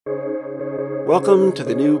Welcome to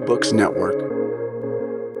the New Books Network.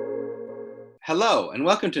 Hello, and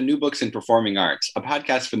welcome to New Books in Performing Arts, a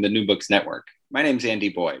podcast from the New Books Network. My name's Andy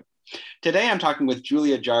Boyd. Today I'm talking with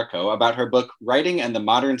Julia Jarchow about her book, Writing and the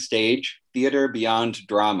Modern Stage, Theater Beyond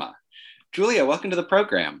Drama. Julia, welcome to the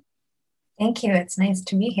program. Thank you. It's nice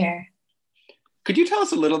to be here. Could you tell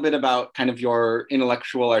us a little bit about kind of your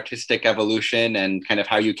intellectual artistic evolution and kind of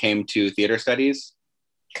how you came to theater studies?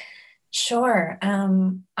 Sure.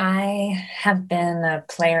 I have been a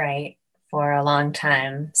playwright for a long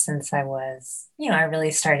time since I was, I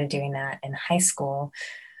really started doing that in high school,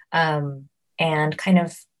 and kind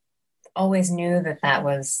of always knew that that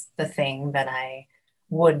was the thing that I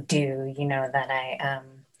would do, that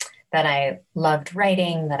I loved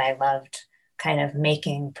writing, that I loved kind of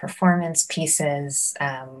making performance pieces.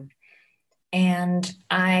 And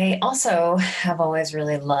I also have always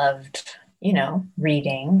really loved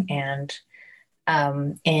reading. And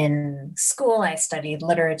in school, I studied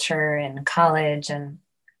literature in college, and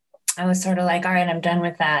I was sort of like, all right, I'm done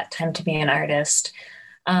with that. Time to be an artist.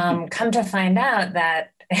 Come to find out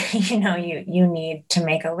that, you need to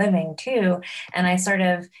make a living too. And I sort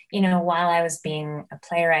of, while I was being a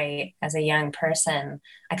playwright as a young person,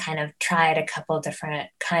 I kind of tried a couple different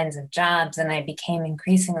kinds of jobs, and I became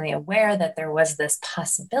increasingly aware that there was this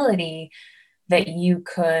possibility that you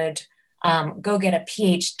could go get a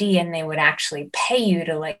PhD and they would actually pay you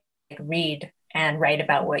to read and write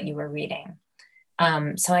about what you were reading.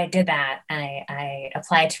 So I did that. I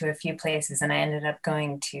applied to a few places, and I ended up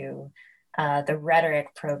going to the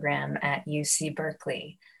rhetoric program at UC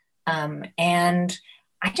Berkeley. And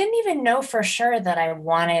I didn't even know for sure that I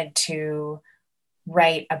wanted to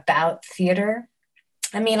write about theater.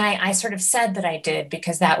 I mean, I sort of said that I did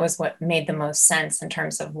because that was what made the most sense in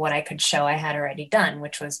terms of what I could show I had already done,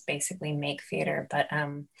 which was basically make theater. But,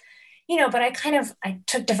 but I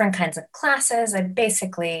took different kinds of classes. I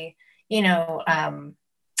basically,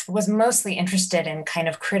 was mostly interested in kind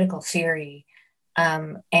of critical theory.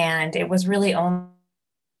 And it was really only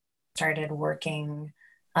started working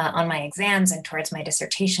on my exams and towards my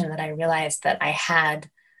dissertation that I realized that I had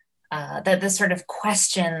that the sort of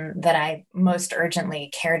question that I most urgently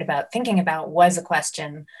cared about thinking about was a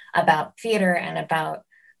question about theater and about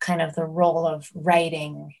kind of the role of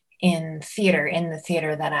writing in theater, in the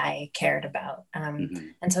theater that I cared about.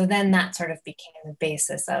 And so then that sort of became the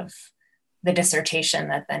basis of the dissertation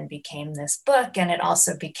that then became this book. And it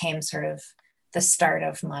also became sort of the start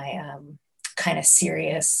of my kind of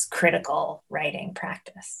serious critical writing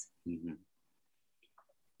practice. Mm-hmm.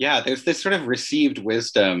 Yeah, there's this sort of received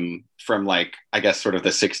wisdom from I guess sort of the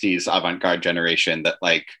 60s avant-garde generation that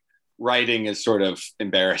writing is sort of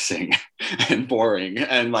embarrassing and boring.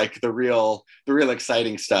 And the real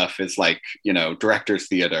exciting stuff is director's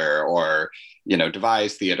theater or,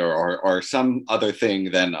 devised theater or some other thing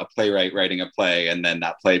than a playwright writing a play and then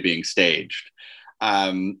that play being staged.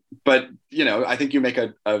 But, I think you make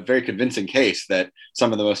a very convincing case that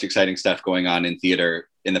some of the most exciting stuff going on in theater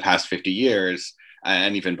in the past 50 years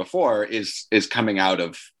and even before is coming out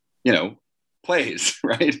of, plays,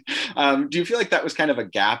 right? Do you feel like that was kind of a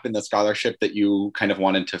gap in the scholarship that you kind of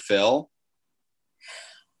wanted to fill?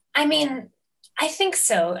 I mean, I think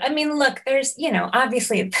so. I mean, look, there's,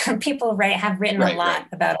 obviously people have written a lot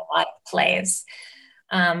about a lot of plays.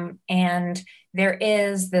 And there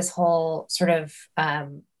is this whole sort of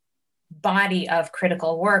body of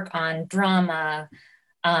critical work on drama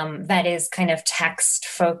that is kind of text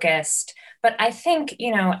focused. But I think,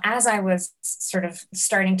 as I was sort of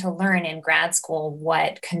starting to learn in grad school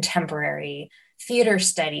what contemporary theater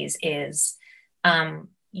studies is,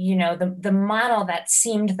 the model that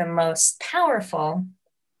seemed the most powerful,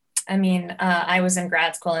 I was in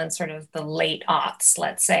grad school in sort of the late aughts,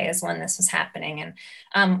 let's say, is when this was happening,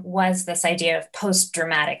 and was this idea of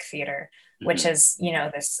post-dramatic theater, which is,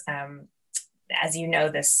 this, as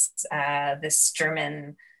this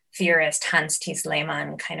German theorist Hans Thies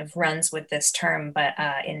Lehmann kind of runs with this term, but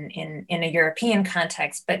in a European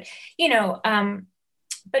context. But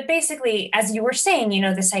but basically, as you were saying,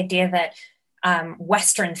 this idea that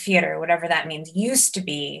Western theater, whatever that means, used to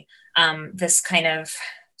be this kind of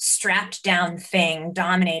strapped down thing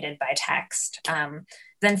dominated by text.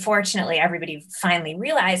 Then fortunately, everybody finally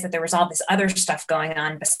realized that there was all this other stuff going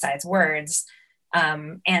on besides words.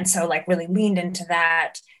 And so really leaned into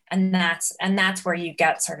that. And that's where you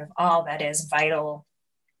get sort of all that is vital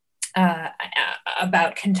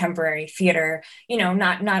about contemporary theater,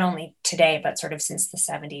 not only today, but sort of since the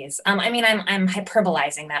 70s. I'm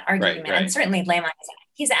hyperbolizing that argument. Right. And certainly Lehmann,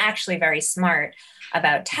 he's actually very smart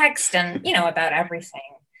about text and, about everything.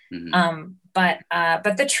 Mm-hmm. But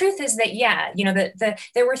the truth is that, yeah,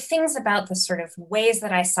 there were things about the sort of ways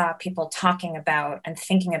that I saw people talking about and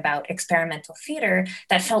thinking about experimental theater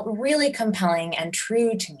that felt really compelling and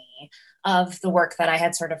true to me of the work that I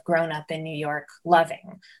had sort of grown up in New York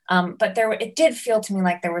loving. But it did feel to me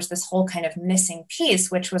like there was this whole kind of missing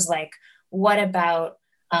piece, which was like, what about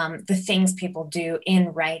the things people do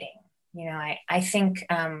in writing? I think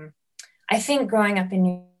growing up in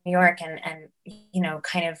New York and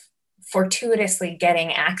kind of fortuitously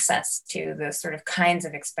getting access to the sort of kinds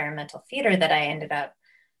of experimental theater that I ended up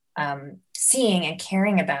seeing and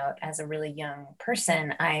caring about as a really young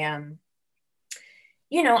person, I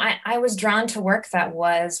was drawn to work that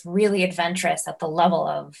was really adventurous at the level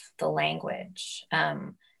of the language.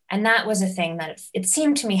 And that was a thing that it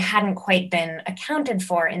seemed to me hadn't quite been accounted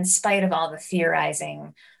for in spite of all the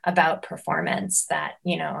theorizing about performance that,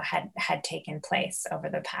 had taken place over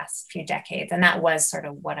the past few decades. And that was sort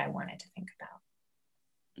of what I wanted to think about.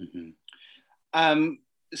 Mm-hmm.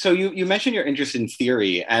 So you mentioned your interest in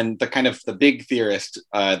theory, and the big theorist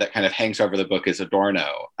that kind of hangs over the book is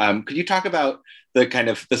Adorno. Could you talk about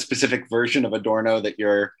the specific version of Adorno that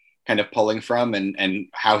you're kind of pulling from, and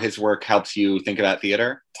how his work helps you think about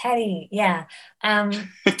theater? Teddy, yeah.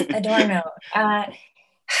 Adorno. I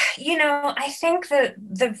think that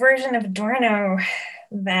the version of Adorno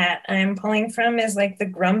that I'm pulling from is like the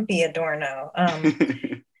grumpy Adorno.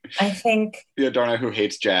 I think the Adorno who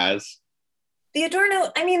hates jazz. The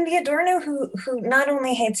Adorno who not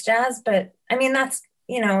only hates jazz, but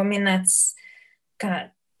that's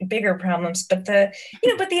got bigger problems, but the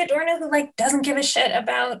Adorno who like doesn't give a shit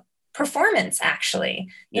about performance, actually,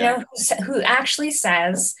 who actually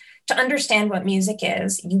says, to understand what music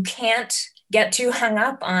is, you can't get too hung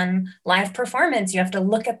up on live performance. You have to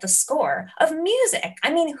look at the score of music.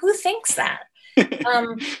 I mean, who thinks that?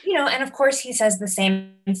 And of course he says the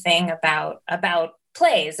same thing about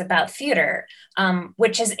plays, about theater,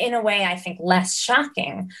 which is in a way, I think, less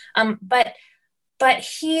shocking. But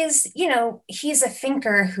he's a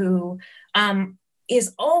thinker who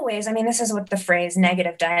is always, this is what the phrase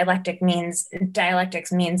negative dialectics means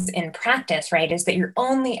in practice, right? Is that you're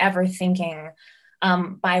only ever thinking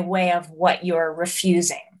by way of what you're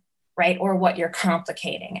refusing, right? Or what you're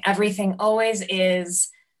complicating. Everything always is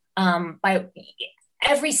by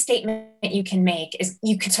every statement you can make is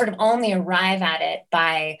you can sort of only arrive at it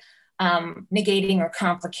by negating or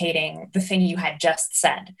complicating the thing you had just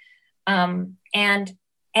said.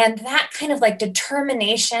 And that kind of like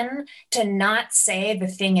determination to not say the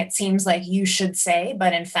thing it seems like you should say,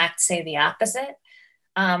 but in fact say the opposite,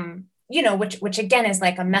 which again is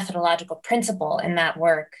like a methodological principle in that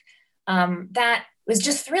work, that was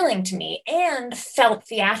just thrilling to me and felt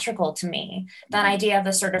theatrical to me. That idea of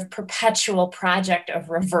a sort of perpetual project of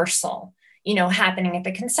reversal, happening at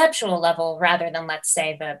the conceptual level rather than, let's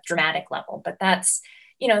say, the dramatic level. But that's,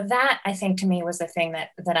 that I think to me was the thing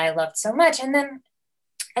that I loved so much. And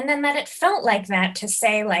then that it felt like that to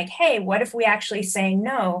say like, hey, what if we actually say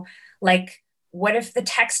no? Like, what if the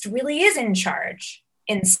text really is in charge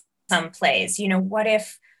in some plays? What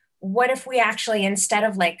if we actually, instead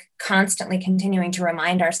of like constantly continuing to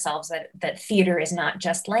remind ourselves that theater is not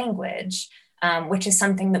just language, which is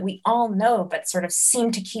something that we all know, but sort of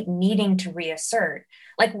seem to keep needing to reassert.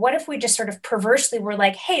 Like, what if we just sort of perversely were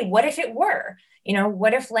like, hey, what if it were?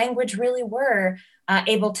 What if language really were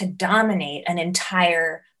able to dominate an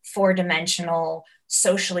entire four-dimensional,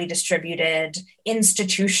 socially distributed,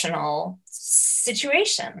 institutional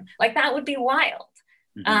situation? Like, that would be wild.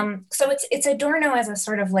 Mm-hmm. So it's Adorno as a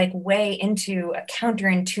sort of like way into a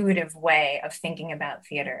counterintuitive way of thinking about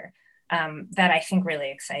theater that I think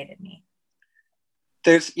really excited me.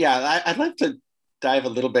 I'd like to dive a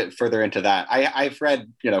little bit further into that. I've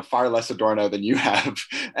read, far less Adorno than you have,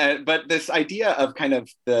 but this idea of kind of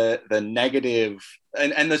the negative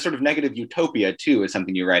and the sort of negative utopia too is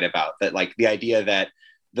something you write about, that like the idea that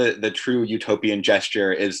the true utopian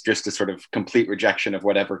gesture is just a sort of complete rejection of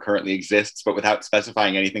whatever currently exists, but without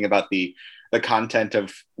specifying anything about the content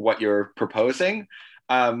of what you're proposing.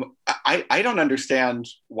 I don't understand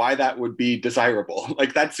why that would be desirable.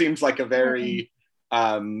 Like, that seems like a very,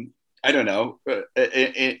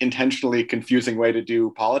 intentionally confusing way to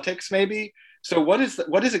do politics, maybe. So what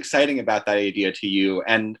is exciting about that idea to you?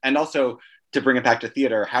 And also, to bring it back to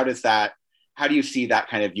theater, how do you see that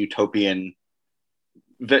kind of utopian,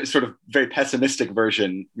 sort of very pessimistic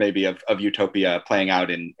version maybe of utopia playing out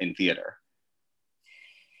in theater?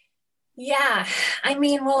 Yeah,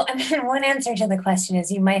 one answer to the question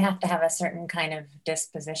is you might have to have a certain kind of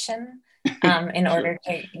disposition in order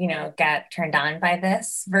to, get turned on by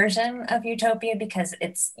this version of utopia, because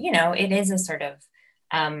it's, it is a sort of,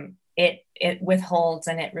 it withholds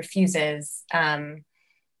and it refuses, and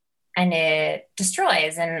it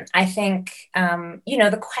destroys. And I think,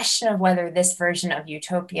 the question of whether this version of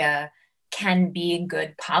utopia can be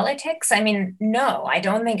good politics. I mean, no, I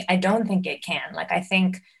don't think it can. Like, I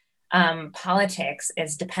think politics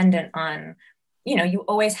is dependent on, you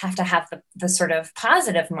always have to have the sort of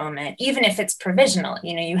positive moment, even if it's provisional.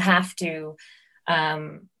 You have to,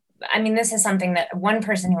 this is something that one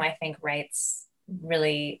person who I think writes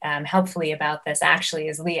really helpfully about this actually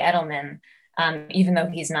is Lee Edelman, even though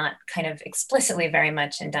he's not kind of explicitly very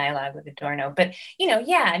much in dialogue with Adorno. But,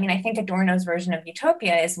 I think Adorno's version of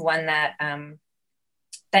utopia is one that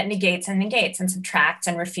that negates and subtracts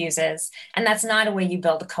and refuses. And that's not a way you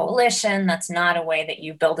build a coalition. That's not a way that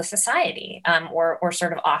you build a society, or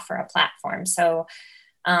sort of offer a platform. So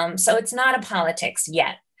it's not a politics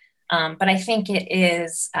yet. But I think it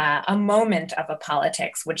is a moment of a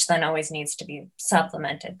politics, which then always needs to be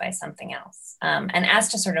supplemented by something else. And as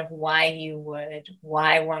to sort of why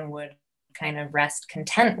one would kind of rest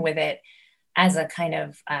content with it as a kind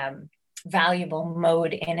of valuable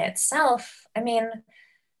mode in itself, I mean,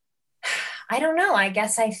 I don't know. I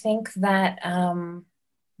guess I think that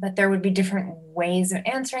that there would be different ways of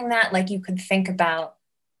answering that. Like, you could think about,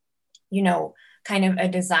 kind of a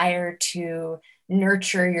desire to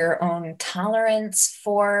nurture your own tolerance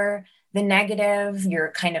for the negative,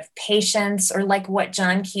 your kind of patience, or like what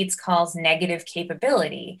John Keats calls negative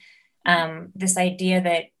capability. This idea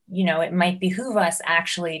that, it might behoove us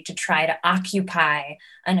actually to try to occupy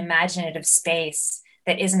an imaginative space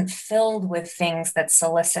that isn't filled with things that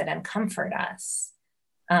solicit and comfort us.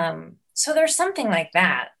 So there's something like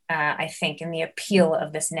that, I think, in the appeal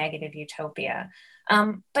of this negative utopia.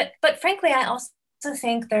 But frankly, I also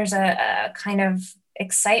think there's a kind of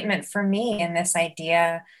excitement for me in this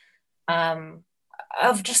idea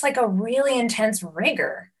of just like a really intense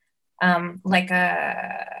rigor, like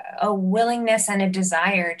a willingness and a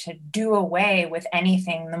desire to do away with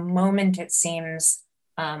anything the moment it seems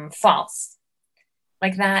false.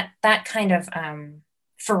 Like that kind of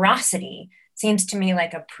ferocity seems to me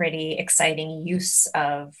like a pretty exciting use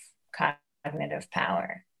of cognitive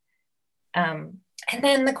power. And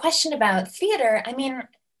then the question about theater,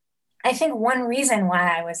 I think one reason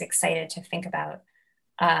why I was excited to think about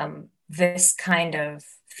this kind of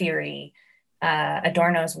theory,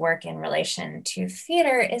 Adorno's work in relation to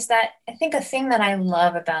theater, is that I think a thing that I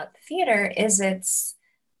love about theater is its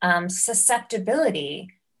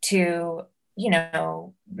susceptibility to,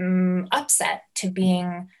 upset, to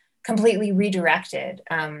being completely redirected,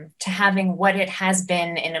 to having what it has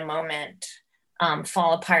been in a moment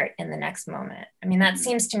fall apart in the next moment. That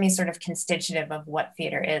seems to me sort of constitutive of what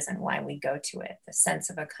theater is and why we go to it, the sense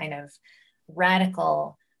of a kind of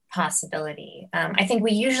radical possibility. I think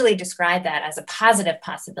we usually describe that as a positive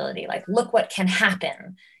possibility, like, look what can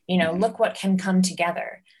happen, look what can come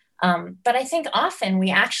together. But I think often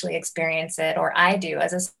we actually experience it, or I do,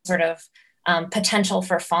 as a sort of potential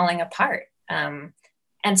for falling apart.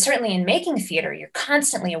 And certainly in making theater, you're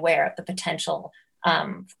constantly aware of the potential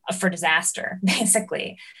for disaster,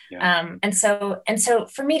 basically. Yeah. And so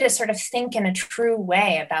for me to sort of think in a true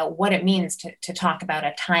way about what it means to talk about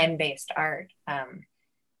a time-based art,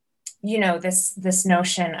 this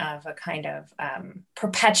notion of a kind of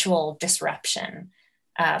perpetual disruption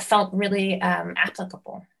felt really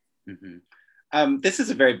applicable. Mm-hmm. This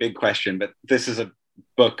is a very big question, but this is a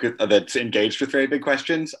book that's engaged with very big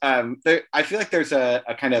questions. I feel like there's a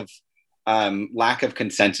kind of lack of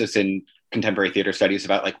consensus in contemporary theater studies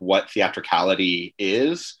about like what theatricality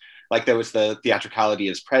is. Like, there was the theatricality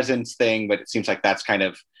as presence thing, but it seems like that's kind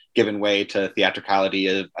of given way to theatricality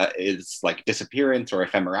is like disappearance or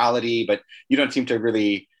ephemerality, but you don't seem to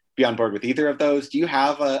really be on board with either of those. Do you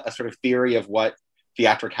have a sort of theory of what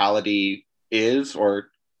theatricality is, or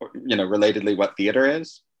relatedly what theater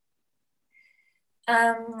is?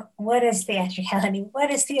 What is theatricality?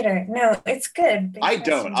 What is theater? No, it's good. I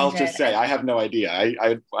don't. I'll just say I have no idea.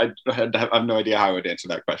 I have no idea how I would answer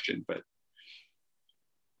that question. But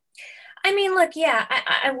look, yeah,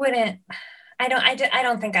 I wouldn't. I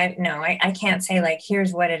don't think I know. I can't say like,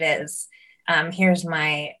 here's what it is. Here's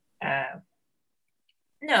my.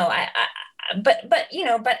 No,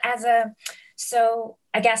 but as a. So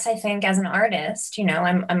I guess I think as an artist,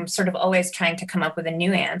 I'm sort of always trying to come up with a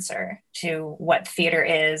new answer to what theater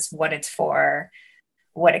is, what it's for,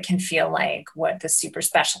 what it can feel like, what the super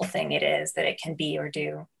special thing it is that it can be or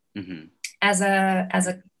do. Mm-hmm. As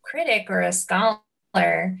a critic or a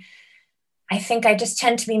scholar, I think I just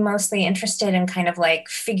tend to be mostly interested in kind of like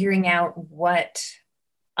figuring out what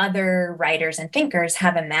other writers and thinkers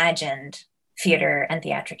have imagined theater and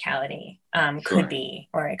theatricality could be,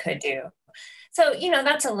 or it could do. So,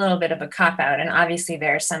 that's a little bit of a cop out. And obviously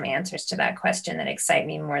there are some answers to that question that excite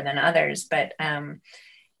me more than others. But,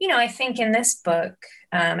 I think in this book,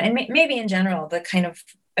 and maybe in general, the kind of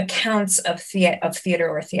accounts of theater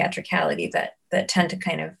or theatricality that tend to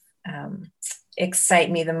kind of excite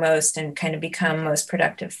me the most and kind of become most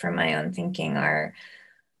productive for my own thinking are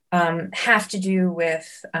have to do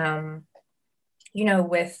with,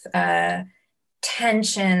 with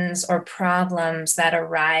tensions or problems that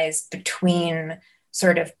arise between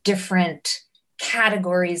sort of different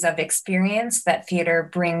categories of experience that theater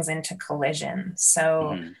brings into collision.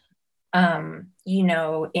 So,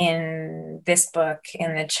 in this book,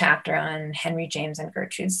 in the chapter on Henry James and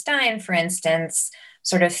Gertrude Stein, for instance,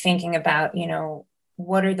 sort of thinking about,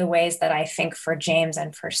 what are the ways that I think for James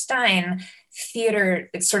and for Stein, theater,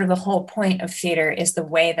 it's sort of the whole point of theater is the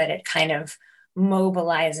way that it kind of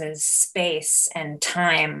mobilizes space and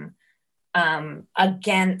time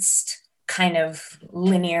against kind of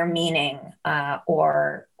linear meaning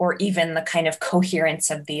or even the kind of coherence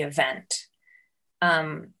of the event.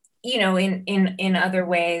 In other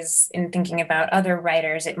ways, in thinking about other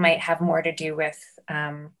writers, it might have more to do with,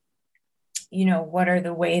 what are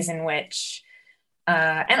the ways in which,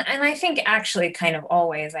 and I think actually kind of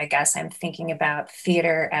always, I guess, I'm thinking about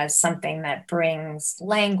theater as something that brings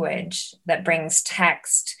language, that brings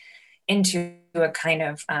text into a kind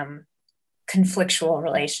of conflictual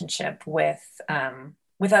relationship with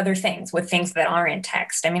other things, with things that aren't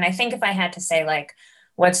text. I mean, I think if I had to say, like,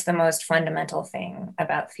 what's the most fundamental thing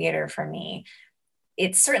about theater for me,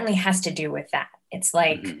 it certainly has to do with that. It's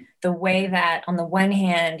like the way that on the one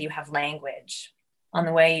hand you have language, on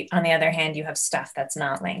the other hand you have stuff that's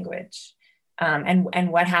not language,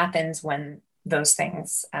 and what happens when those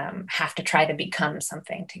things have to try to become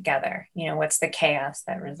something together. What's the chaos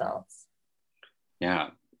that results? Yeah.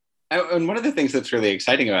 And one of the things that's really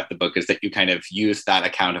exciting about the book is that you kind of use that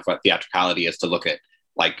account of what theatricality is to look at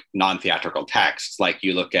like non-theatrical texts. Like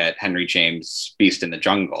you look at Henry James' Beast in the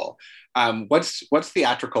Jungle. What's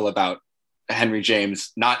theatrical about Henry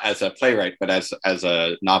James, not as a playwright, but as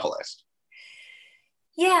a novelist?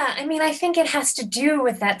 Yeah, I mean, I think it has to do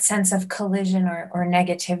with that sense of collision or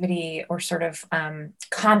negativity or sort of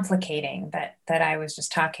complicating that I was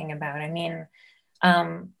just talking about. I mean,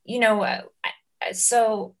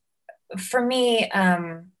 so for me,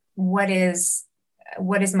 what is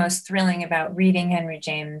most thrilling about reading Henry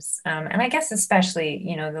James, and I guess especially,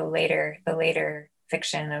 the later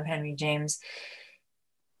fiction of Henry James,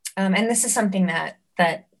 and this is something that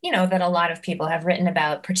a lot of people have written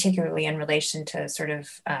about, particularly in relation to sort of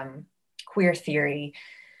queer theory,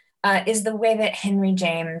 is the way that Henry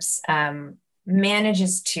James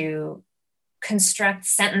manages to construct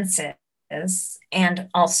sentences and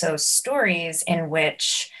also stories in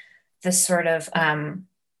which the sort of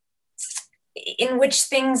in which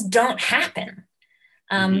things don't happen.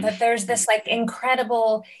 That there's this like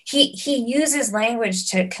incredible, he uses language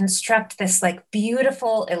to construct this like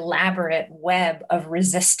beautiful, elaborate web of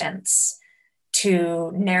resistance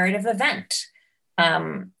to narrative event.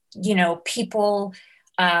 People,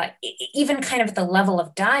 even kind of at the level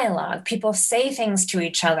of dialogue, people say things to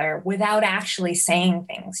each other without actually saying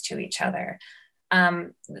things to each other.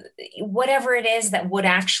 Whatever it is that would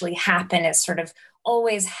actually happen is sort of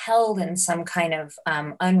always held in some kind of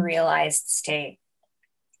unrealized state.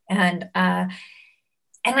 And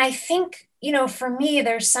I think, for me,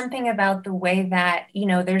 there's something about the way that,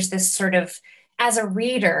 there's this sort of, as a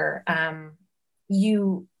reader,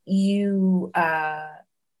 we're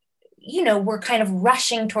kind of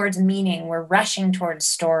rushing towards meaning. We're rushing towards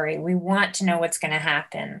story. We want to know what's going to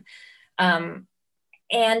happen. And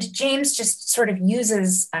James just sort of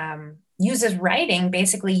uses writing,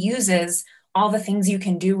 basically uses all the things you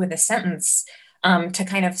can do with a sentence to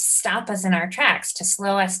kind of stop us in our tracks, to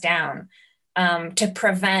slow us down, to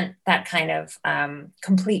prevent that kind of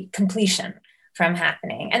completion from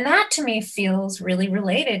happening. And that to me feels really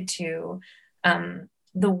related to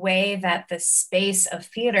the way that the space of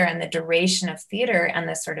theater and the duration of theater and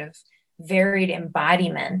the sort of varied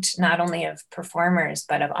embodiment, not only of performers,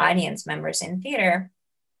 but of audience members in theater,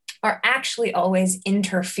 are actually always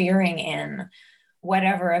interfering in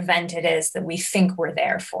whatever event it is that we think we're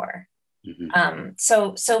there for.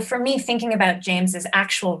 So for me, thinking about James's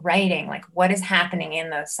actual writing, like what is happening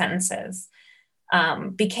in those sentences,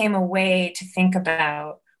 became a way to think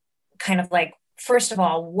about kind of like, first of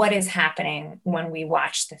all, what is happening when we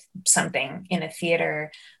watch something in a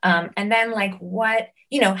theater? And then like what,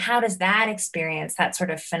 how does that experience, that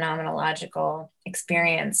sort of phenomenological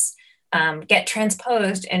experience, get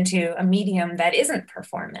transposed into a medium that isn't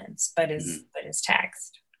performance, but is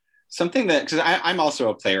text? Something that, because I'm also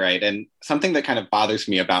a playwright, and something that kind of bothers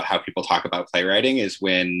me about how people talk about playwriting is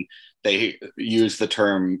when they use the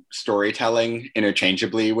term storytelling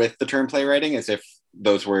interchangeably with the term playwriting, as if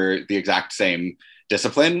those were the exact same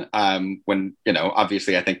discipline. When, you know,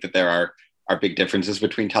 obviously I think that there are big differences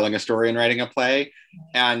between telling a story and writing a play.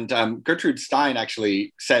 And Gertrude Stein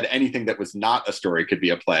actually said anything that was not a story could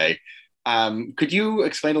be a play. Could you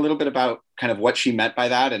explain a little bit about kind of what she meant by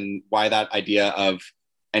that, and why that idea of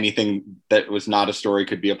anything that was not a story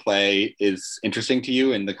could be a play is interesting to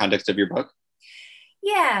you in the context of your book?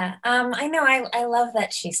 Yeah, I know. I love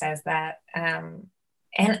that she says that, and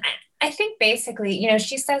I think basically, you know,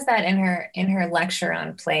 she says that in her lecture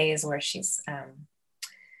on plays, where she's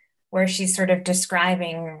sort of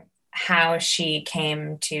describing how she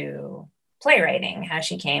came to playwriting, how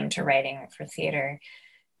she came to writing for theater,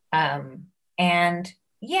 and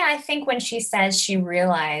yeah, I think when she says she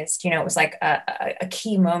realized, you know, it was like a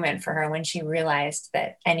key moment for her when she realized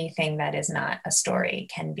that anything that is not a story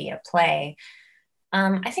can be a play.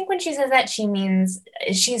 I think when she says that, she means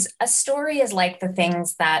a story is like the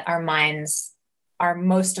things that our minds are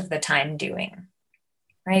most of the time doing,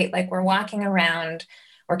 right? Like we're walking around,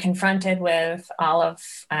 we're confronted with all of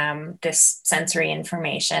this sensory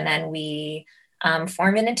information, and we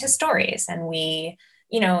form it into stories. And we,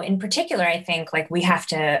 you know, in particular, I think like we have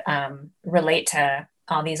to relate to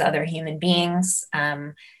all these other human beings.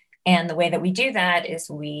 And the way that we do that is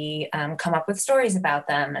we come up with stories about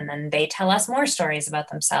them, and then they tell us more stories about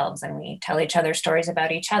themselves, and we tell each other stories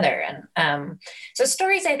about each other. And so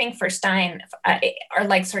stories, I think, for Stein are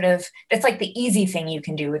like sort of, it's like the easy thing you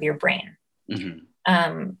can do with your brain.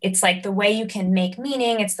 Mm-hmm. It's like the way you can make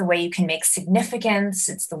meaning. It's the way you can make significance.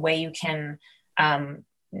 It's the way you can,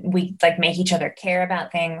 we like make each other care about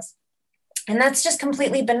things. And that's just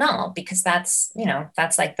completely banal, because that's, you know,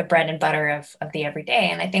 that's like the bread and butter of the everyday.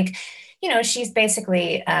 And I think, you know, she's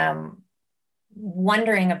basically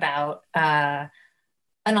wondering about an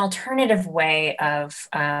alternative way of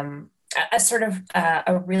a sort of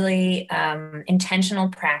a really intentional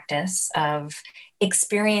practice of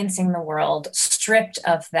experiencing the world stripped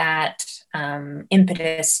of that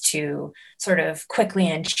impetus to sort of quickly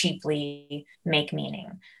and cheaply make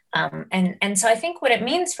meaning. And so I think what it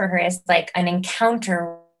means for her is like an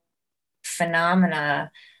encounter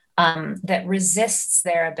phenomena that resists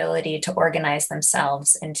their ability to organize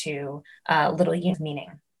themselves into little units of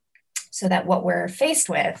meaning. So that what we're faced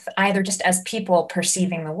with, either just as people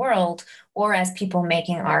perceiving the world, or as people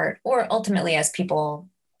making art, or ultimately as people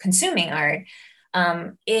consuming art,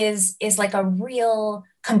 is like a real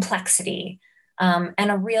complexity. And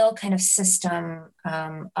a real kind of system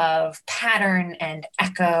of pattern and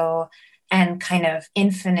echo and kind of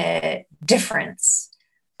infinite difference.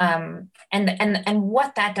 And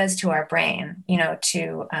what that does to our brain, you know,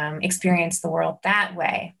 to experience the world that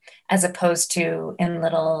way, as opposed to in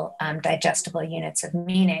little digestible units of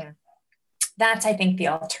meaning. That's, I think, the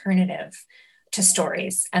alternative to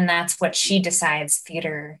stories. And that's what she decides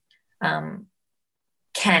theater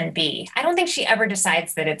can be. I don't think she ever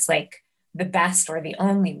decides that it's like the best or the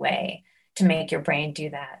only way to make your brain do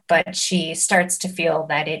that, but she starts to feel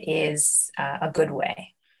that it is a good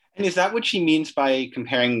way. And is that what she means by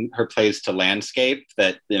comparing her plays to landscape?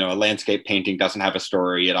 That, you know, a landscape painting doesn't have a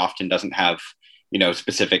story. It often doesn't have, you know,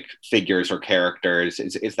 specific figures or characters.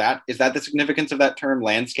 Is that the significance of that term,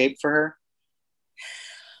 landscape, for her?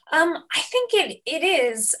 I think it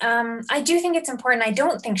is. I do think it's important. I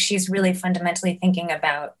don't think she's really fundamentally thinking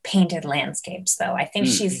about painted landscapes, though. I think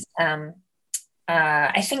she's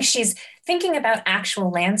thinking about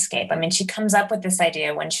actual landscape. I mean, she comes up with this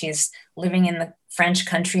idea when she's living in the French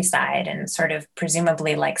countryside and sort of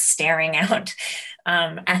presumably like staring out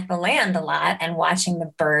at the land a lot and watching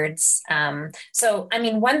the birds. So, I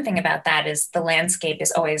mean, one thing about that is the landscape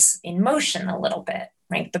is always in motion a little bit,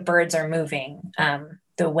 right? The birds are moving.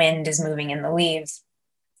 The wind is moving in the leaves.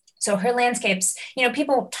 So her landscapes, you know,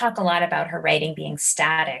 people talk a lot about her writing being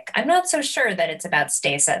static. I'm not so sure that it's about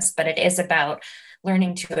stasis, but it is about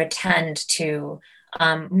learning to attend to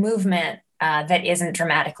movement that isn't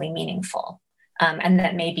dramatically meaningful, and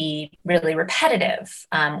that may be really repetitive,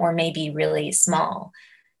 or maybe really small.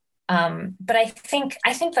 But I think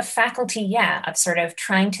the faculty, yeah, of sort of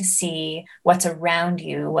trying to see what's around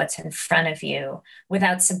you, what's in front of you,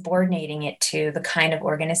 without subordinating it to the kind of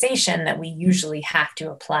organization that we usually have to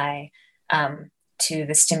apply to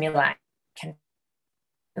the stimuli can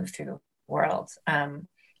move through the world.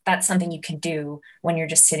 That's something you can do when you're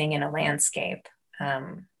just sitting in a landscape.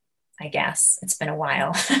 I guess it's been a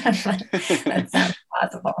while, but that sounds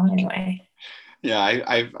possible anyway. Yeah,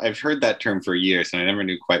 I've heard that term for years, and I never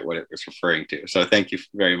knew quite what it was referring to. So thank you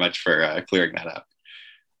very much for clearing that up.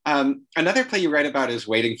 Another play you write about is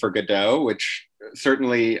Waiting for Godot, which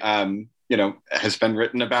certainly has been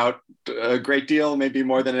written about a great deal, maybe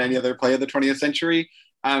more than any other play of the 20th century.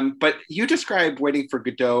 But you described Waiting for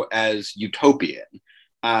Godot as utopian,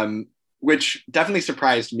 which definitely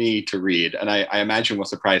surprised me to read, and I imagine will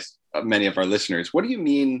surprise many of our listeners. What do you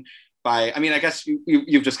mean by, I mean, I guess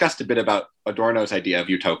you've discussed a bit about Adorno's idea of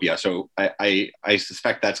utopia, so I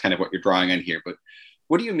suspect that's kind of what you're drawing on here, but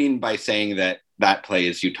what do you mean by saying that play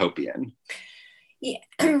is utopian? Yeah,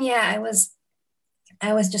 yeah,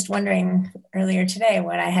 I was just wondering earlier today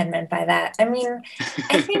what I had meant by that. I mean,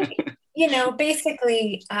 I think,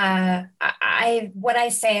 basically, what I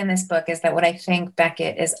say in this book is that what I think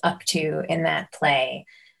Beckett is up to in that play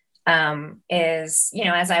is,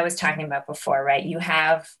 as I was talking about before, right? You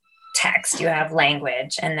have text, you have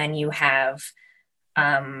language, and then you have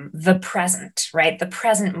the present, right? The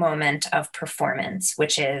present moment of performance,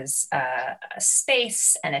 which is a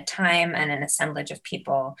space and a time and an assemblage of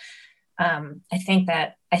people. I think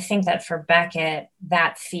that for Beckett,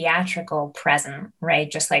 that theatrical present, right?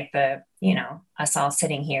 Just like us all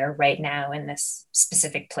sitting here right now in this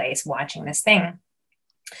specific place watching this thing.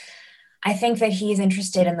 I think that he's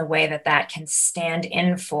interested in the way that can stand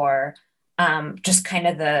in for just kind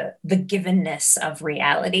of the givenness of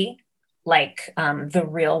reality, like the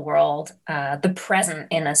real world, the present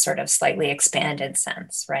in a sort of slightly expanded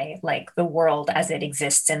sense, right? Like the world as it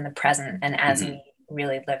exists in the present and as we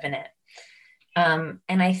really live in it. And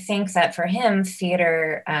I think that for him,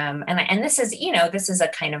 theater, and this is a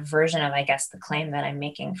kind of version of, I guess, the claim that I'm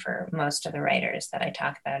making for most of the writers that I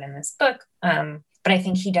talk about in this book. But I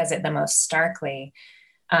think he does it the most starkly.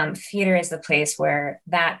 Theater is the place where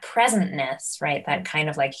that presentness, right, that kind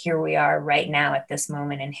of like here we are right now at this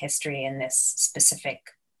moment in history in this specific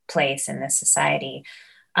place in this society,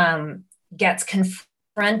 gets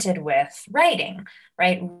confronted with writing,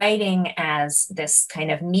 right? Writing as this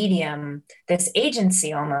kind of medium, this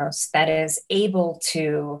agency almost that is able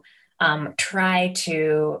to try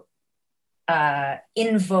to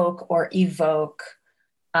invoke or evoke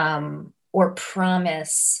or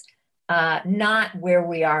promise not where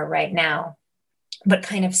we are right now, but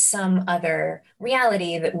kind of some other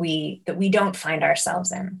reality that we don't find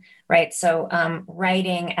ourselves in, right? So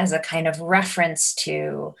writing as a kind of reference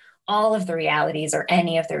to all of the realities or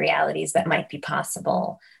any of the realities that might be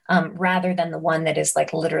possible, rather than the one that is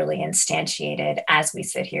like literally instantiated as we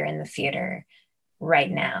sit here in the theater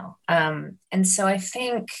right now. And so I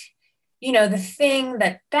think, the thing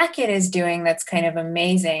that Beckett is doing that's kind of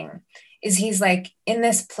amazing is he's like in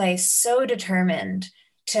this place so determined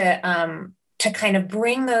to kind of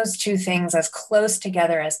bring those two things as close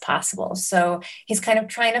together as possible. So he's kind of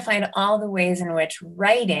trying to find all the ways in which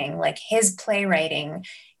writing, like his playwriting,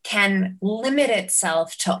 can limit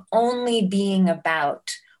itself to only being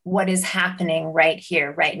about what is happening right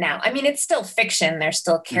here, right now. I mean, it's still fiction, there's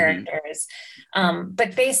still characters,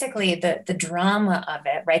 but basically the drama of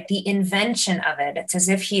it, right? The invention of it, it's as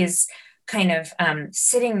if he's kind of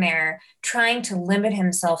sitting there trying to limit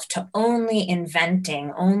himself to only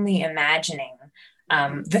inventing, only imagining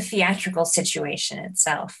the theatrical situation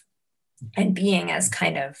itself, and being as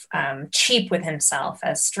kind of cheap with himself,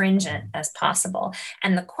 as stringent as possible.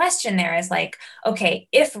 And the question there is like, okay,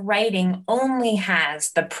 if writing only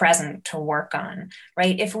has the present to work on,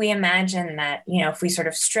 right? If we imagine that, if we sort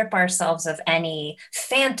of strip ourselves of any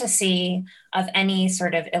fantasy, of any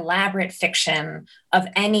sort of elaborate fiction, of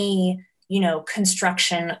any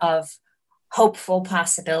construction of hopeful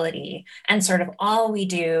possibility, and sort of all we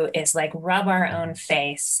do is like rub our own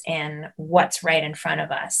face in what's right in front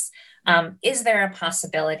of us. Is there a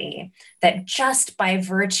possibility that just by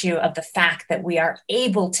virtue of the fact that we are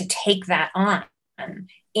able to take that on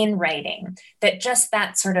in writing, that just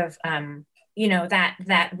that sort of,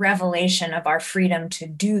 that revelation of our freedom to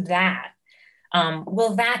do that,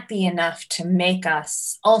 will that be enough to make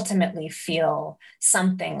us ultimately feel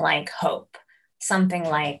something like hope, something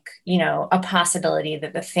like, a possibility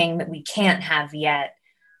that the thing that we can't have yet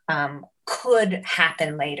could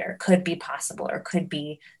happen later, could be possible, or could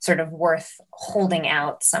be sort of worth holding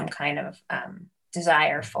out some kind of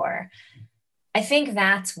desire for. I think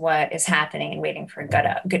that's what is happening in Waiting for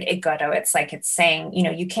Godot. It's like it's saying,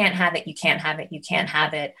 you can't have it, you can't have it, you can't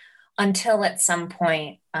have it, until at some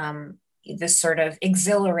point the sort of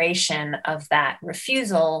exhilaration of that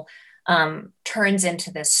refusal turns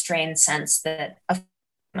into this strained sense that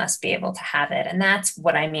must be able to have it. And that's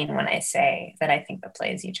what I mean when I say that I think the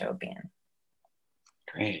play is utopian.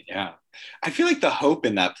 Great, yeah. I feel like the hope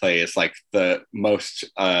in that play is like the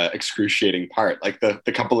most excruciating part. Like the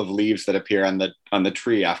couple of leaves that appear on the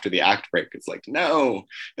tree after the act break. It's like, no,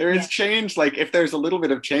 there is change. Like if there's a little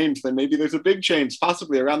bit of change, then maybe there's a big change,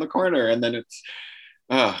 possibly around the corner, and then it's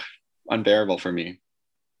unbearable for me.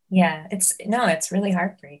 Yeah, it's really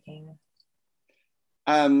heartbreaking.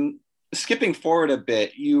 Skipping forward a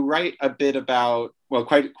bit, you write a bit about, well,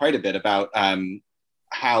 quite a bit about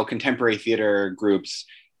how contemporary theater groups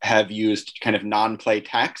have used kind of non-play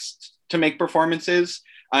text to make performances,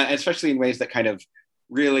 especially in ways that kind of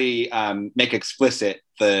really make explicit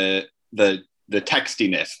the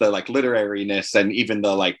textiness, the like literariness, and even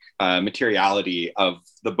the like materiality of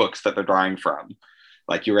the books that they're drawing from.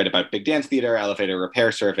 Like you read about Big Dance Theater, Elevator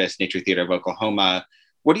Repair Service, Nature Theater of Oklahoma.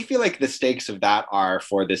 What do you feel like the stakes of that are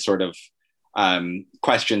for this sort of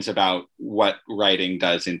questions about what writing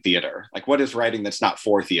does in theater? Like, what does writing that's not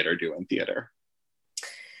for theater do in theater?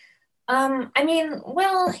 I mean,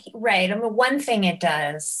 well, right. I mean, one thing it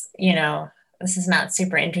does, this is not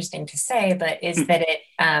super interesting to say, but is that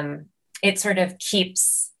it sort of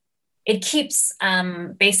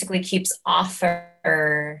basically keeps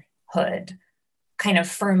authorhood kind of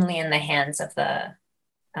firmly in the hands of the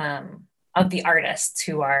artists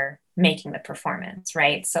who are making the performance,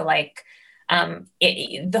 right? So like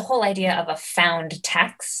the whole idea of a found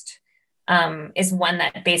text is one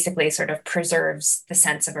that basically sort of preserves the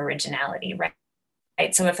sense of originality, right?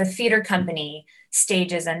 So if a theater company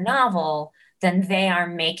stages a novel, then they are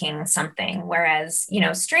making something. Whereas,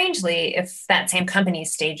 strangely, if that same company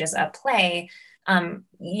stages a play,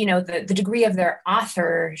 the degree of their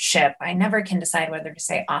authorship, I never can decide whether to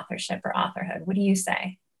say authorship or authorhood. What do you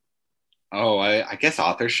say? Oh, I guess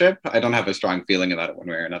authorship. I don't have a strong feeling about it one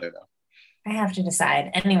way or another, though. I have to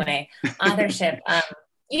decide. Anyway, authorship,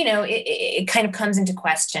 it kind of comes into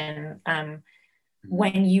question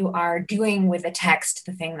when you are doing with a text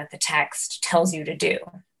the thing that the text tells you to do.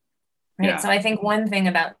 Right. Yeah. So I think one thing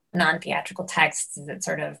about non-theatrical texts is it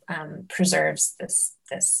sort of preserves this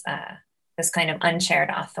kind of unshared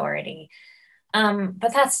authority.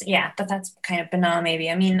 But that's kind of banal, maybe.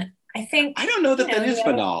 I mean, I don't know that that is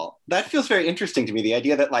banal. That feels very interesting to me. The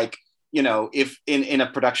idea that, like, if in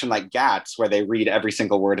a production like Gats, where they read every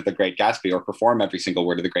single word of The Great Gatsby or perform every single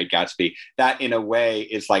word of The Great Gatsby, that in a way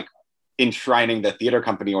is like enshrining the theater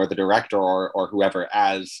company or the director or whoever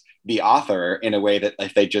as the author in a way that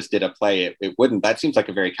if they just did a play, it wouldn't. That seems like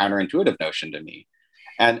a very counterintuitive notion to me.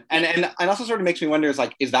 And also sort of makes me wonder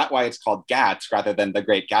is that why it's called Gats rather than The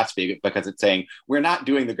Great Gatsby? Because it's saying we're not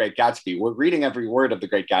doing The Great Gatsby. We're reading every word of The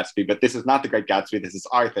Great Gatsby, but this is not The Great Gatsby. This is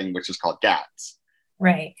our thing, which is called Gats.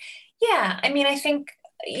 Right. Yeah. I mean, I think,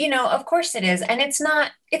 of course it is. And it's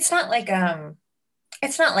not like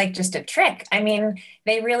just a trick. I mean,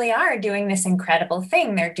 they really are doing this incredible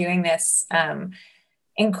thing. They're doing this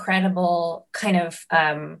incredible kind of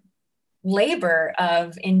labor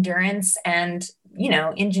of endurance and,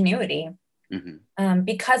 ingenuity. Mm-hmm.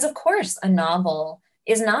 Because, of course, a novel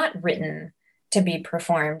is not written to be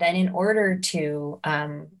performed. And in order to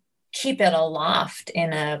keep it aloft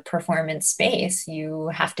in a performance space, you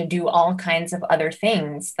have to do all kinds of other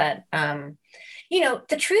things that,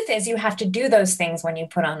 the truth is you have to do those things when you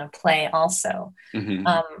put on a play also. Mm-hmm.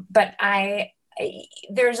 But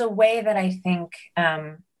there's a way that I think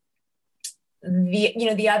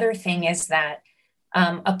the other thing is that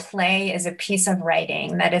a play is a piece of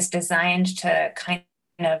writing that is designed to kind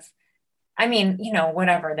of,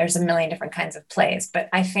 whatever, there's a million different kinds of plays, but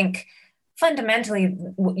I think fundamentally,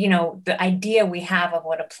 the idea we have of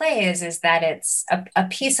what a play is that it's a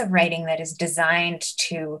piece of writing that is designed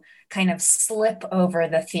to kind of slip over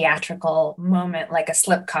the theatrical moment like a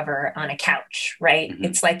slipcover on a couch, right? Mm-hmm.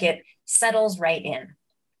 It's like it settles right in,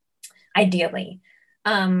 ideally.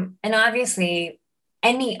 And obviously,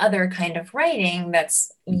 any other kind of writing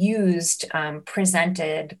that's used,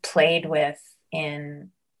 presented, played with in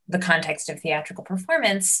the context of theatrical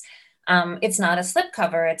performance, it's not a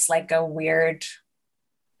slipcover. It's like a weird,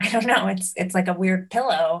 I don't know, it's like a weird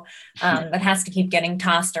pillow that has to keep getting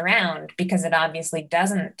tossed around because it obviously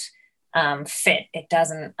doesn't fit. It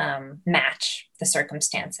doesn't match the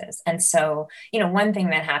circumstances. And so, one thing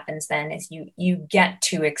that happens then is you get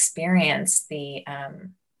to experience the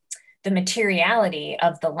materiality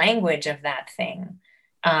of the language of that thing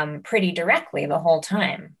pretty directly the whole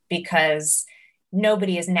time, because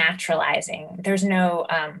nobody is naturalizing. There's no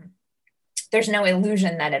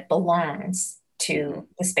illusion that it belongs to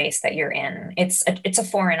the space that you're in. It's a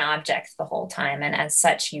foreign object the whole time. And as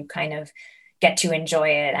such, you kind of get to enjoy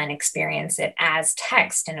it and experience it as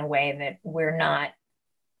text in a way that we're not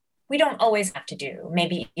we don't always have to do.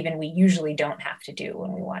 Maybe even we usually don't have to do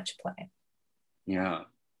when we watch a play. Yeah.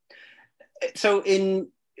 So in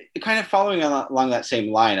kind of following along that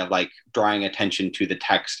same line of like drawing attention to the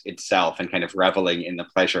text itself and kind of reveling in the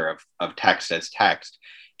pleasure of text as text,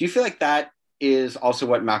 do you feel like that is also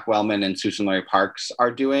what Mac Wellman and Suzan-Lori Parks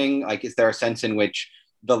are doing? Like, is there a sense in which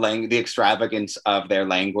the extravagance of their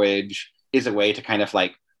language is a way to kind of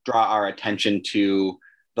like draw our attention to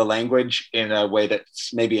the language in a way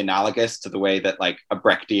that's maybe analogous to the way that like a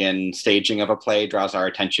Brechtian staging of a play draws our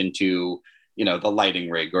attention to, you know, the lighting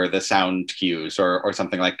rig or the sound cues or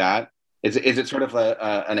something like that? Is it sort of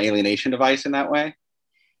an alienation device in that way?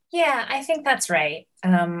 Yeah, I think that's right.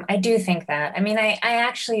 I do think that. I mean, I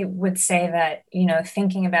actually would say that, you know,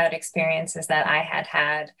 thinking about experiences that I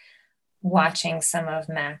had watching some of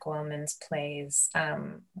Mac Wellman's plays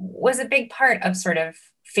was a big part of sort of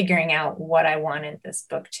figuring out what I wanted this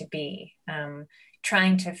book to be.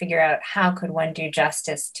 Trying to figure out how could one do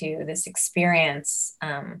justice to this experience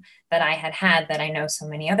that I had that I know so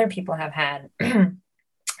many other people have had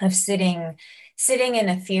of sitting in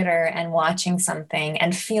a theater and watching something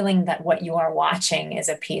and feeling that what you are watching is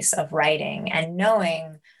a piece of writing and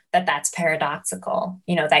knowing that that's paradoxical,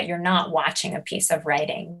 you know, that you're not watching a piece of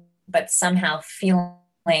writing, but somehow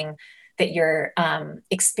feeling that you're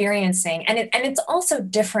experiencing. And it's also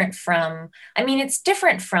different from, I mean, it's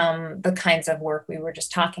different from the kinds of work we were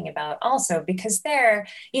just talking about also, because there,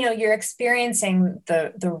 you know, you're experiencing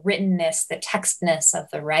the writtenness, the textness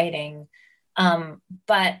of the writing.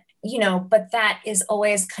 But that is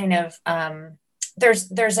always kind of,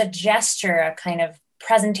 there's a gesture, a kind of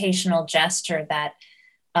presentational gesture that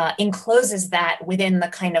encloses that within the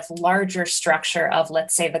kind of larger structure of,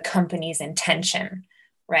 let's say, the company's intention,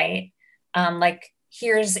 right? Like,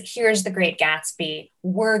 here's the Great Gatsby,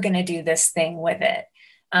 we're going to do this thing with it.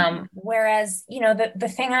 Whereas, you know, the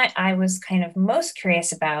thing I was kind of most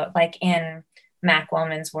curious about, like in Mac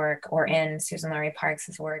Wellman's work or in Suzan-Lori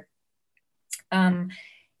Parks's work,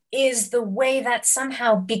 is the way that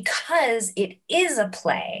somehow, because it is a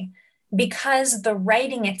play, because the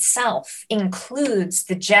writing itself includes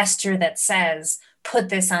the gesture that says, put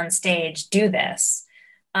this on stage, do this,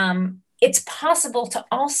 it's possible to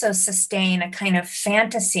also sustain a kind of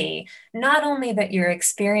fantasy, not only that you're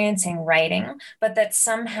experiencing writing, but that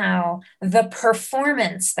somehow the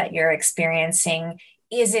performance that you're experiencing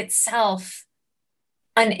is itself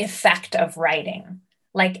an effect of writing,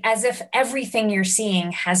 like as if everything you're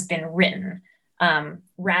seeing has been written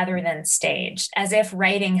rather than staged, as if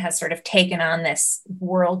writing has sort of taken on this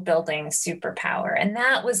world building superpower. And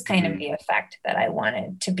that was kind of the effect that I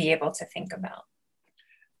wanted to be able to think about.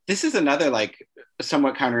 This is another like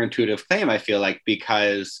somewhat counterintuitive claim, I feel like,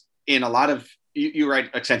 because in a lot of, you write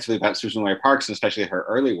extensively about Suzan-Lori Parks, and especially her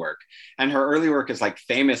early work. And her early work is like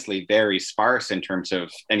famously very sparse in terms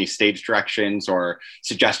of any stage directions or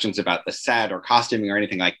suggestions about the set or costuming or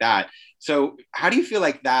anything like that. So how do you feel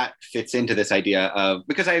like that fits into this idea of,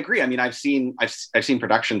 because I agree, I mean, I've seen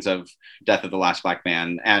productions of Death of the Last Black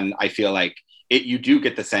Man, and I feel like you do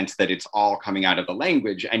get the sense that it's all coming out of the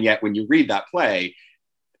language. And yet when you read that play,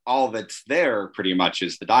 all that's there pretty much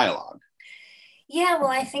is the dialogue. Yeah, well,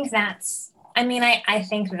 I think I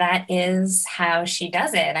think that is how she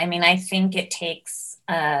does it. I mean, I think it takes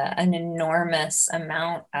an enormous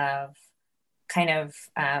amount of kind of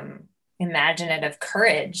imaginative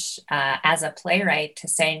courage as a playwright to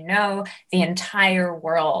say, no, the entire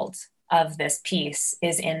world of this piece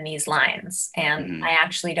is in these lines, and I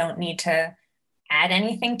actually don't need to add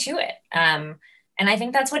anything to it. And I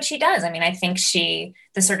think that's what she does. I mean, I think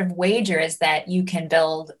the sort of wager is that you can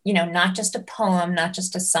build, you know, not just a poem, not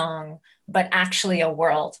just a song, but actually a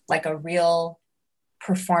world, like a real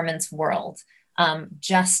performance world,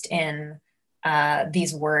 just in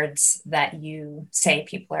these words that you say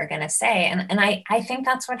people are going to say. And I think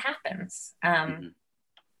that's what happens.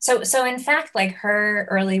 So in fact, like her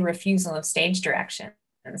early refusal of stage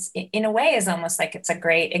directions, in a way, is almost like it's a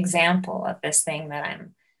great example of this thing that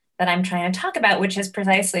I'm trying to talk about, which is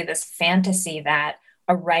precisely this fantasy that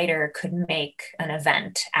a writer could make an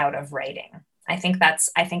event out of writing. I think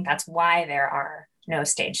that's why there are no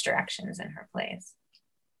stage directions in her plays.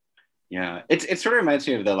 Yeah, it sort of reminds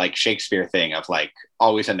me of the like Shakespeare thing of like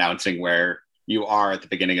always announcing where you are at the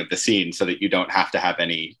beginning of the scene so that you don't have to have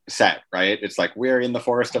any set, right? It's like, we're in the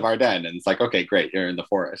forest of Ardennes, and it's like, okay, great, you're in the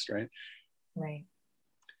forest, right? Right.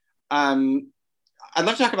 I'd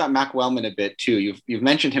love to talk about Mac Wellman a bit too. You've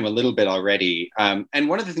mentioned him a little bit already, and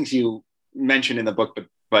one of the things you mentioned in the book,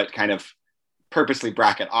 but kind of purposely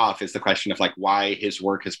bracket off, is the question of like why his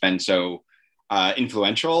work has been so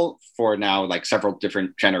influential for now like several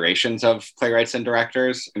different generations of playwrights and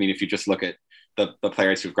directors. I mean, if you just look at the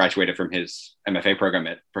playwrights who've graduated from his MFA program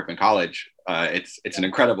at Brooklyn College, it's an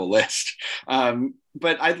incredible list.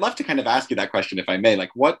 But I'd love to kind of ask you that question, if I may.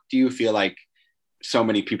 Like, what do you feel like so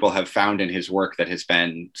many people have found in his work that has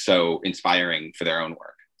been so inspiring for their own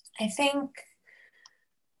work? I think,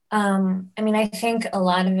 I think a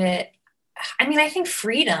lot of it, I think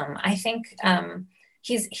freedom. I think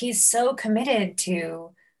he's so committed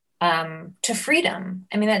to freedom.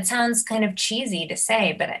 I mean, that sounds kind of cheesy to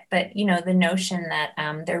say, but you know, the notion that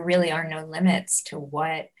there really are no limits to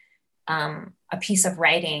what a piece of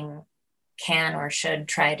writing can or should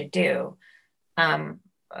try to do.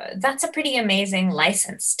 That's a pretty amazing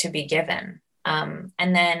license to be given. And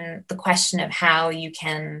then the question of how you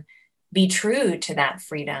can be true to that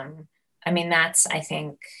freedom. I mean, I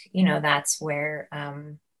think, you know, that's where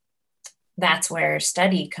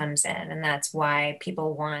study comes in. And that's why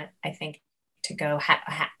people want, I think, to go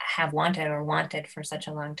have wanted for such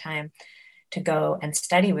a long time to go and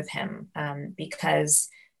study with him, because,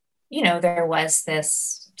 you know, there was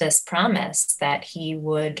this promise that he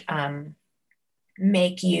would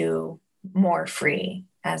make you more free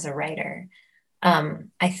as a writer.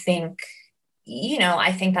 I think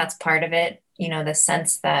that's part of it, you know, the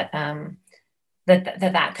sense that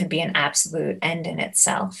that could be an absolute end in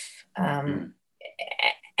itself. And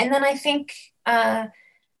then I think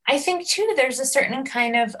too, there's a certain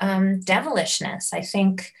kind of devilishness. I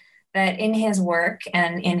think that in his work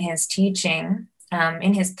and in his teaching,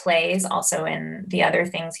 in his plays, also in the other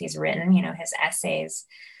things he's written, you know, his essays,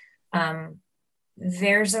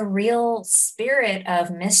 there's a real spirit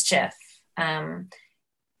of mischief.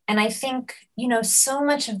 And I think, you know, so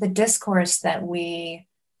much of the discourse that we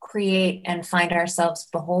create and find ourselves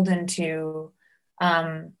beholden to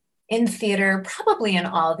in theater, probably in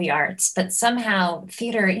all the arts, but somehow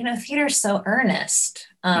theater is so earnest.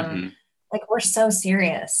 Like, we're so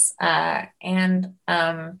serious. And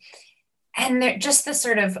there, just the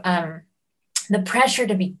sort of the pressure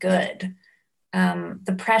to be good,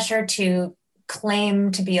 the pressure to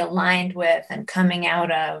claim to be aligned with and coming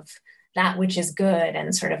out of that which is good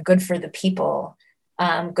and sort of good for the people,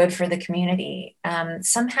 good for the community.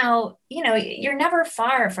 Somehow, you know, you're never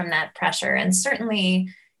far from that pressure. And certainly,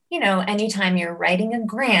 you know, anytime you're writing a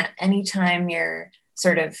grant, anytime you're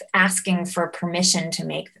sort of asking for permission to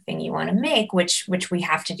make the thing you want to make, which we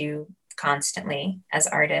have to do constantly as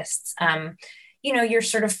artists, you know, you're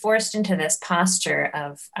sort of forced into this posture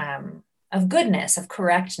of goodness, of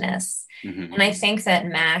correctness. Mm-hmm. And I think that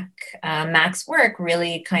Mac's work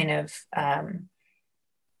really kind of,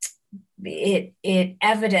 it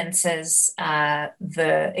evidences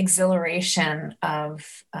the exhilaration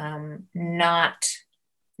of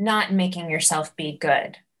not making yourself be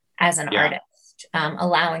good as an artist,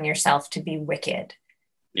 allowing yourself to be wicked.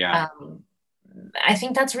 Yeah. I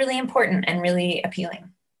think that's really important and really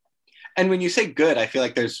appealing. And when you say good, I feel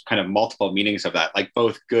like there's kind of multiple meanings of that, like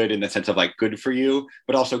both good in the sense of like good for you,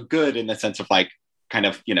 but also good in the sense of like kind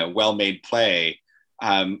of, you know, well-made play.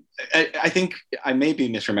 I think I may be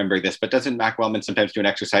misremembering this, but doesn't Mac Wellman sometimes do an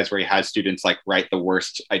exercise where he has students like write the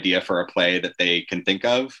worst idea for a play that they can think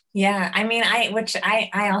of? Yeah, I mean,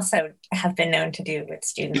 I also have been known to do with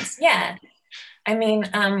students. Yeah, I mean,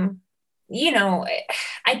 you know,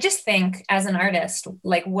 I just think as an artist,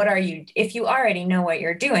 like, if you already know what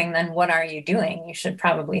you're doing, then what are you doing? You should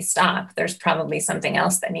probably stop. There's probably something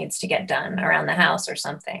else that needs to get done around the house or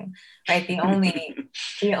something, right? The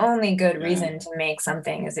only good reason to make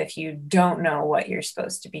something is if you don't know what you're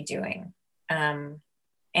supposed to be doing. And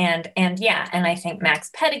I think Mac's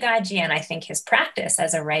pedagogy and I think his practice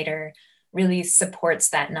as a writer really supports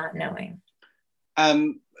that not knowing.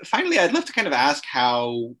 Finally, I'd love to kind of ask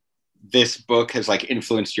how this book has like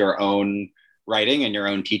influenced your own writing and your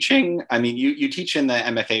own teaching. I mean, you teach in the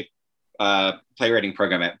MFA playwriting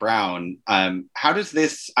program at Brown. How does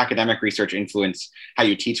this academic research influence how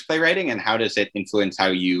you teach playwriting, and how does it influence how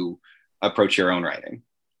you approach your own writing?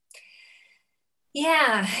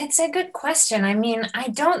 Yeah, it's a good question. I mean, I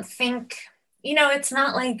don't think, you know, it's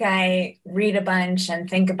not like I read a bunch and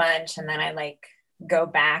think a bunch and then I like go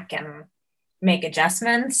back and make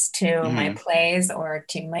adjustments to my plays or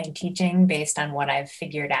to my teaching based on what I've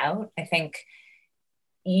figured out. I think,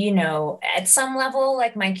 you know, at some level,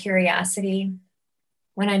 like my curiosity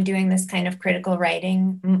when I'm doing this kind of critical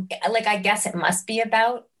writing, like, I guess it must be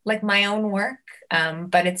about like my own work,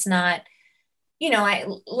 but it's not, you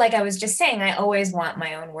know, like I was just saying, I always want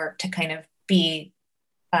my own work to kind of be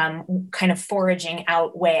kind of foraging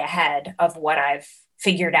out way ahead of what I've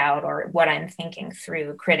figured out or what I'm thinking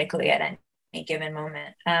through critically at any given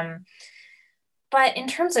moment. But in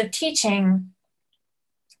terms of teaching,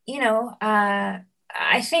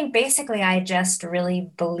 I think basically I just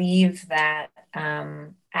really believe that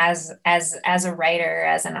as a writer,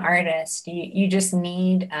 as an artist, you just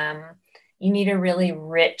need you need a really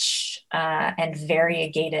rich and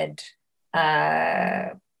variegated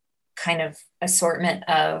kind of assortment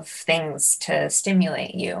of things to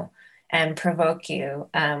stimulate you and provoke you.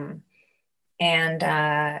 And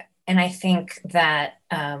I think that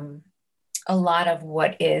a lot of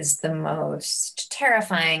what is the most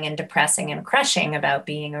terrifying and depressing and crushing about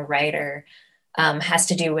being a writer has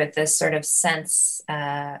to do with this sort of sense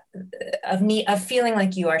of feeling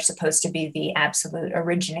like you are supposed to be the absolute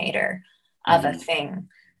originator of a thing.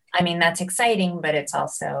 I mean, that's exciting, but it's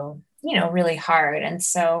also, really hard. And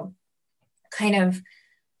so kind of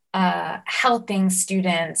helping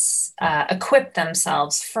students equip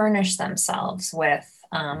themselves, furnish themselves with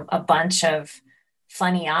a bunch of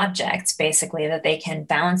funny objects, basically, that they can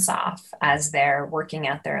bounce off as they're working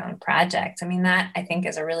out their own projects. I mean, that I think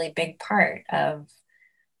is a really big part of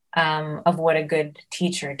what a good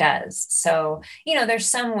teacher does. So, there's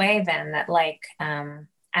some way then that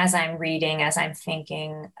as I'm reading, as I'm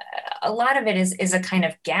thinking, a lot of it is a kind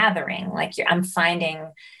of gathering. Like I'm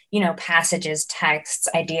finding, passages, texts,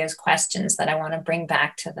 ideas, questions that I want to bring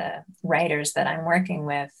back to the writers that I'm working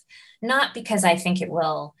with, not because I think it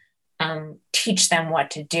will teach them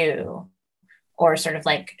what to do or sort of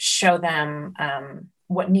like show them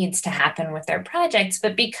what needs to happen with their projects,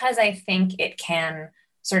 but because I think it can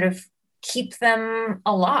sort of keep them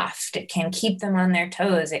aloft. It can keep them on their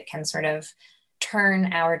toes. It can sort of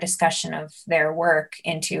turn our discussion of their work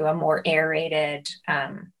into a more aerated,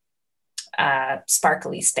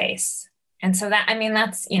 sparkly space. And so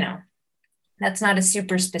that's not a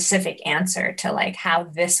super specific answer to like how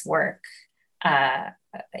this work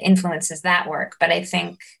influences that work. But I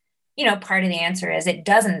think, part of the answer is it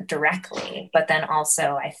doesn't directly, but then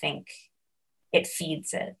also I think it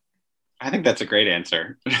feeds it. I think that's a great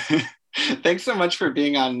answer. Thanks so much for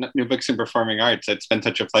being on New Books in Performing Arts. It's been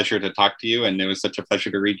such a pleasure to talk to you, and it was such a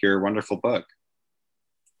pleasure to read your wonderful book.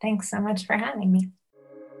 Thanks so much for having me.